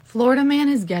Florida man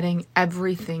is getting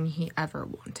everything he ever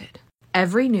wanted.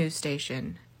 Every news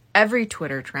station, every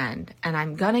Twitter trend, and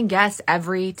I'm gonna guess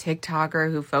every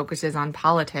TikToker who focuses on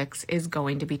politics is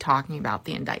going to be talking about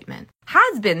the indictment.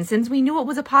 Has been since we knew it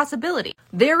was a possibility.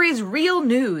 There is real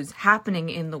news happening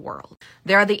in the world.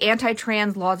 There are the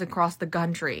anti-trans laws across the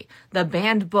country, the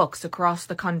banned books across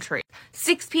the country,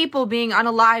 6 people being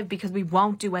unalive because we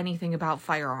won't do anything about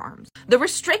firearms, the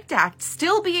Restrict Act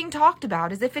still being talked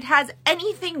about as if it has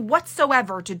anything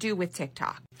whatsoever to do with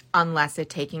TikTok, unless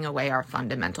it's taking away our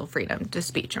fundamental freedom to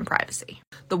speech and privacy.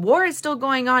 The war is still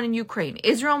going on in Ukraine.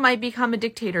 Israel might become a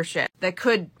dictatorship that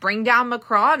could bring down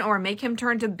Macron or make him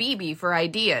turn to Bibi for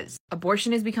ideas.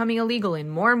 Abortion is becoming illegal in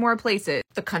more and more places.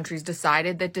 The country's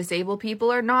decided that disabled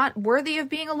people are not worthy of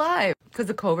being alive because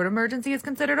the COVID emergency is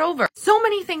considered over. So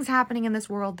many things happening in this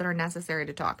world that are necessary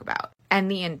to talk about. And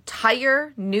the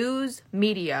entire news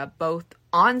media, both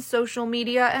on social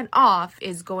media and off,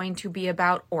 is going to be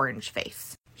about Orange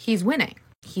Face. He's winning.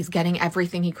 He's getting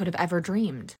everything he could have ever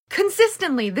dreamed.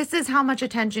 Consistently, this is how much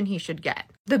attention he should get.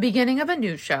 The beginning of a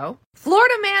news show.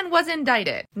 Florida man was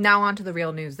indicted. Now on to the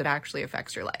real news that actually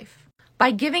affects your life. By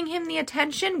giving him the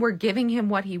attention, we're giving him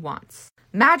what he wants.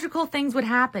 Magical things would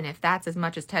happen if that's as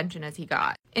much attention as he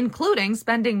got, including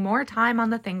spending more time on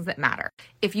the things that matter.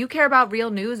 If you care about real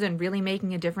news and really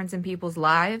making a difference in people's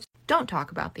lives, don't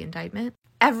talk about the indictment.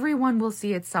 Everyone will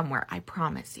see it somewhere, I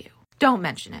promise you. Don't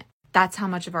mention it. That's how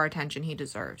much of our attention he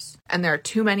deserves. And there are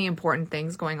too many important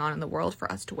things going on in the world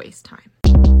for us to waste time.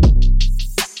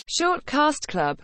 Short Cast Club